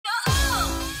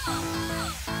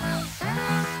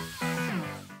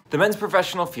The men's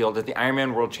professional field at the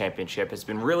Ironman World Championship has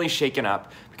been really shaken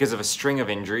up because of a string of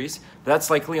injuries, but that's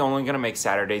likely only going to make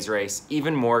Saturday's race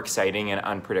even more exciting and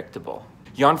unpredictable.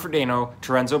 Jan Frodeno,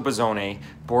 Terenzo Bozzone,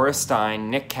 Boris Stein,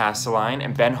 Nick Castelline,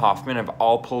 and Ben Hoffman have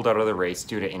all pulled out of the race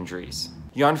due to injuries.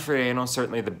 Jan Frodeno is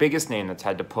certainly the biggest name that's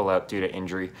had to pull out due to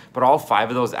injury, but all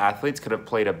 5 of those athletes could have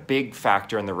played a big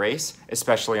factor in the race,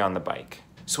 especially on the bike.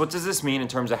 So what does this mean in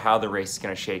terms of how the race is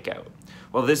going to shake out?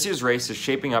 Well, this year's race is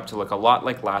shaping up to look a lot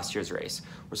like last year's race.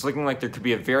 It's looking like there could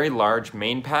be a very large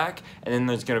main pack, and then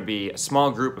there's going to be a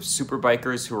small group of super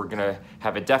bikers who are going to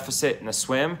have a deficit in the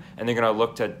swim, and they're going to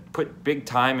look to put big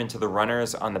time into the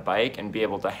runners on the bike and be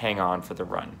able to hang on for the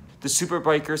run. The super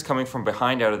bikers coming from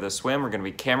behind out of the swim are going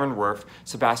to be Cameron Wurf,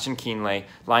 Sebastian Kienle,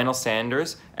 Lionel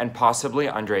Sanders, and possibly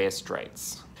Andreas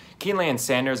Dreitz. Kienle and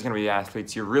Sanders are going to be the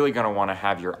athletes you're really going to want to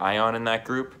have your eye on in that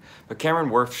group, but Cameron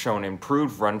Wurf's shown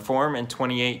improved run form in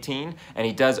 2018, and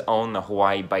he does own the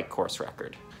Hawaii bike course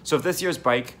record. So if this year's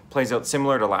bike plays out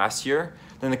similar to last year,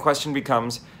 then the question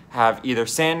becomes, have either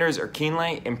Sanders or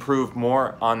Kienle improved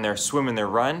more on their swim and their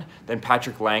run than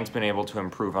Patrick Lange's been able to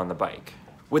improve on the bike?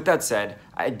 With that said,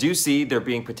 I do see there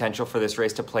being potential for this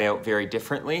race to play out very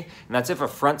differently, and that's if a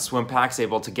front swim pack's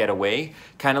able to get away,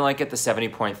 kind of like at the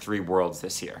 70.3 Worlds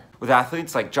this year. With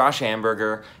athletes like Josh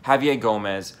Amberger, Javier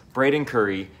Gomez, Braden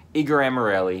Curry, Igor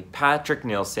Amorelli, Patrick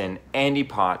Nilsson, Andy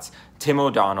Potts, Tim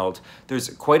O'Donnell, there's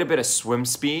quite a bit of swim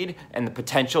speed and the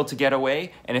potential to get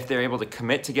away, and if they're able to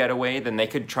commit to get away, then they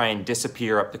could try and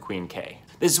disappear up the Queen K.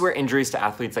 This is where injuries to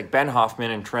athletes like Ben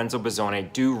Hoffman and Terenzo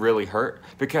Bozzone do really hurt,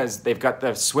 because they've got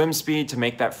the swim speed to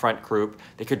make that front group,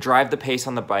 they could drive the pace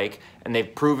on the bike, and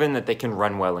they've proven that they can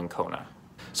run well in Kona.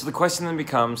 So the question then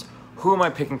becomes, who am I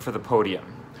picking for the podium?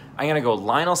 I'm gonna go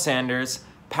Lionel Sanders,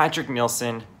 Patrick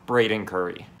Nilsson, Braden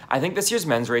Curry. I think this year's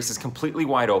men's race is completely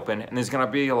wide open, and there's going to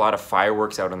be a lot of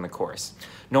fireworks out on the course.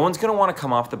 No one's going to want to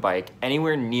come off the bike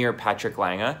anywhere near Patrick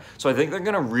Lange, so I think they're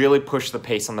going to really push the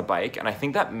pace on the bike, and I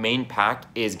think that main pack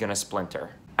is going to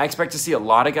splinter. I expect to see a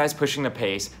lot of guys pushing the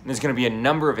pace, and there's going to be a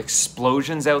number of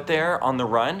explosions out there on the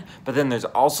run, but then there's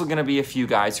also going to be a few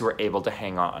guys who are able to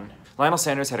hang on. Lionel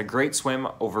Sanders had a great swim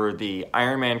over the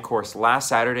Ironman course last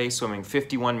Saturday, swimming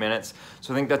 51 minutes.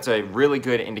 So I think that's a really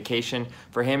good indication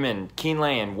for him, and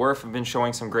Kienle and Wurf have been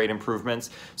showing some great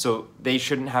improvements. So they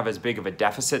shouldn't have as big of a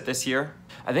deficit this year.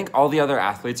 I think all the other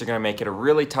athletes are going to make it a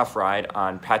really tough ride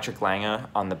on Patrick Lange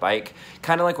on the bike,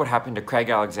 kind of like what happened to Craig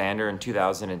Alexander in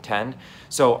 2010.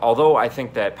 So although I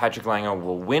think that Patrick Lange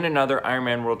will win another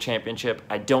Ironman World Championship,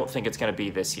 I don't think it's going to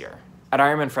be this year. At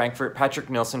Ironman Frankfurt, Patrick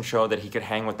Nilsson showed that he could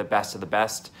hang with the best of the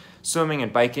best, swimming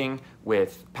and biking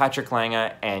with Patrick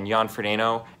Lange and Jan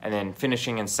Frodeno, and then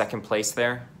finishing in second place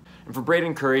there. And for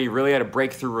Braden Curry, he really had a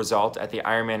breakthrough result at the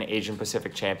Ironman Asian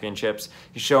Pacific Championships.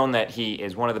 He's shown that he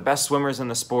is one of the best swimmers in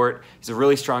the sport, he's a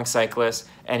really strong cyclist,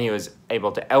 and he was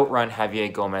able to outrun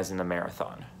Javier Gomez in the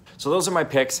marathon. So those are my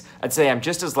picks. I'd say I'm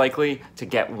just as likely to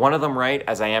get one of them right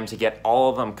as I am to get all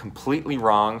of them completely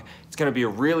wrong. It's going to be a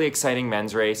really exciting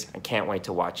men's race. I can't wait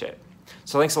to watch it.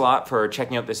 So thanks a lot for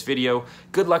checking out this video.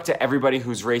 Good luck to everybody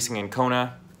who's racing in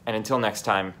Kona. And until next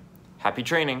time, happy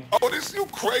training. Oh, this you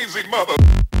crazy mother...